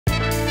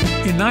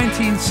In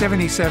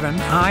 1977,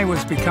 I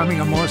was becoming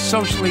a more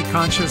socially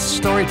conscious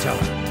storyteller,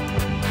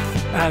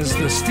 as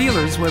the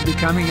Steelers were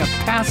becoming a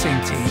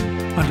passing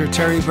team under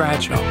Terry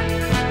Bradshaw.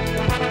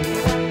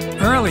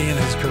 Early in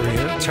his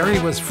career, Terry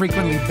was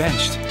frequently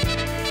benched,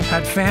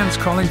 had fans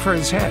calling for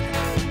his head,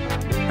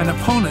 and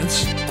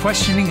opponents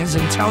questioning his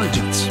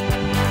intelligence.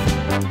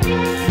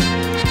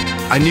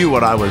 I knew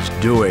what I was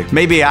doing.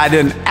 Maybe I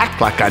didn't act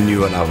like I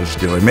knew what I was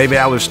doing. Maybe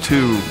I was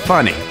too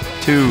funny,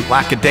 too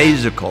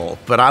lackadaisical,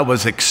 but I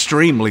was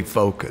extremely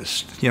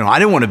focused. You know, I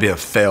didn't want to be a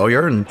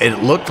failure, and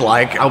it looked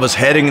like I was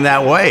heading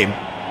that way.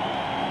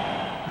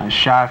 I'm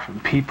shy from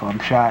people. I'm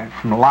shy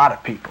from a lot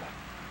of people.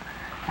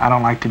 I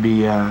don't like to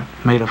be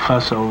made a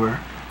fuss over.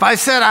 If I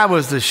said I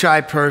was the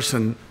shy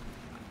person,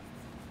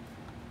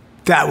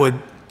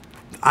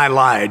 I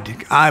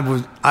lied.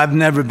 I've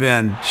never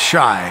been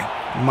shy.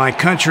 My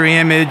country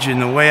image and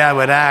the way I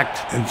would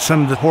act and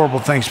some of the horrible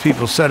things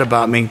people said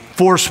about me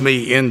forced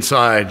me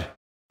inside.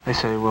 They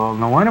say, well,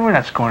 no wonder we're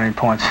not scoring any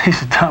points.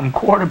 He's a dumb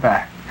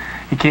quarterback.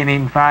 He can't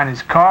even find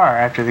his car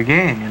after the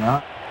game, you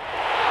know?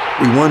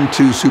 We won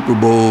 2 Super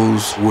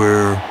Bowls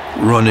where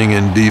running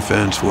and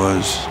defense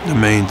was the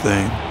main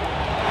thing.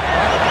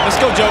 Let's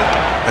go, Joe.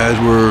 As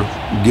we're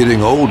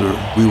getting older,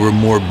 we were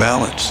more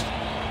balanced.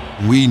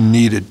 We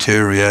needed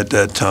Terry at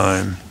that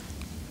time,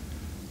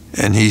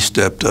 and he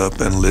stepped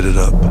up and lit it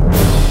up.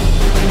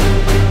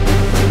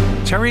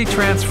 Terry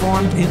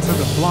transformed into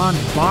the blonde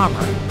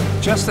bomber,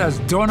 just as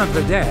Dawn of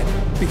the Dead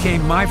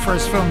became my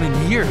first film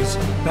in years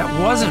that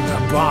wasn't a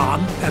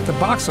bomb at the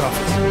box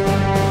office.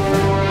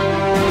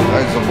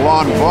 That's the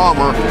blonde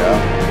bomber. Yeah.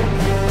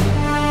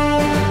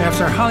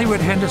 After Hollywood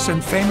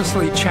Henderson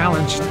famously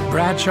challenged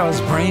Bradshaw's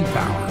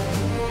brainpower,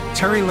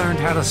 Terry learned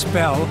how to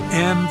spell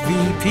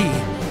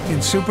MVP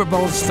in Super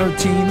Bowls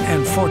 13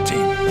 and 14.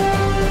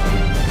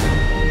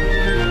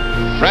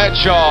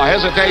 Bradshaw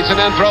hesitates and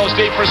then throws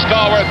deep for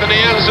Stallworth in the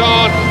end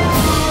zone.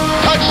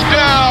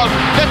 Touchdown,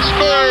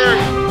 Pittsburgh!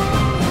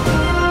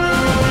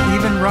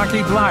 Even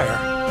Rocky Bleier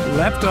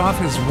leapt off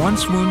his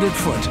once wounded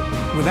foot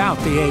without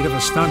the aid of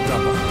a stunt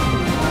double.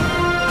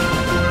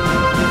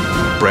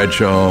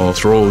 Bradshaw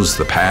throws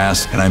the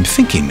pass, and I'm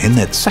thinking, in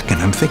that second,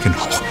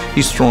 oh,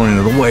 he's throwing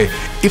it away.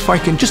 If I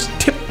can just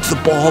tip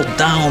the ball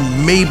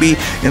down, maybe,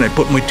 and I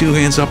put my 2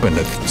 hands up and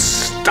it's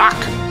stuck.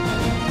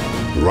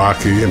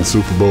 Rocky in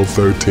Super Bowl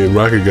 13,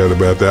 Rocky got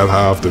about that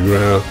high off the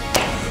ground.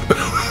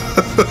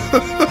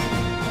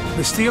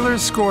 The Steelers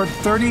scored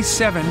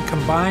 37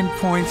 combined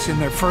points in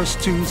their first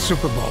 2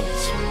 Super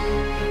Bowls.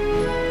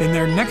 In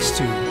their next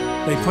 2,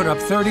 they put up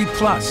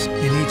 30+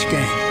 in each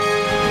game.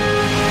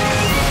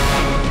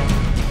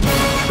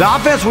 The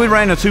offense we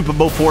ran in Super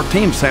Bowl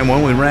 14, same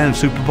one we ran in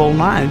Super Bowl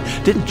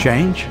 9, didn't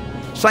change.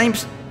 Same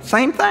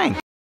thing.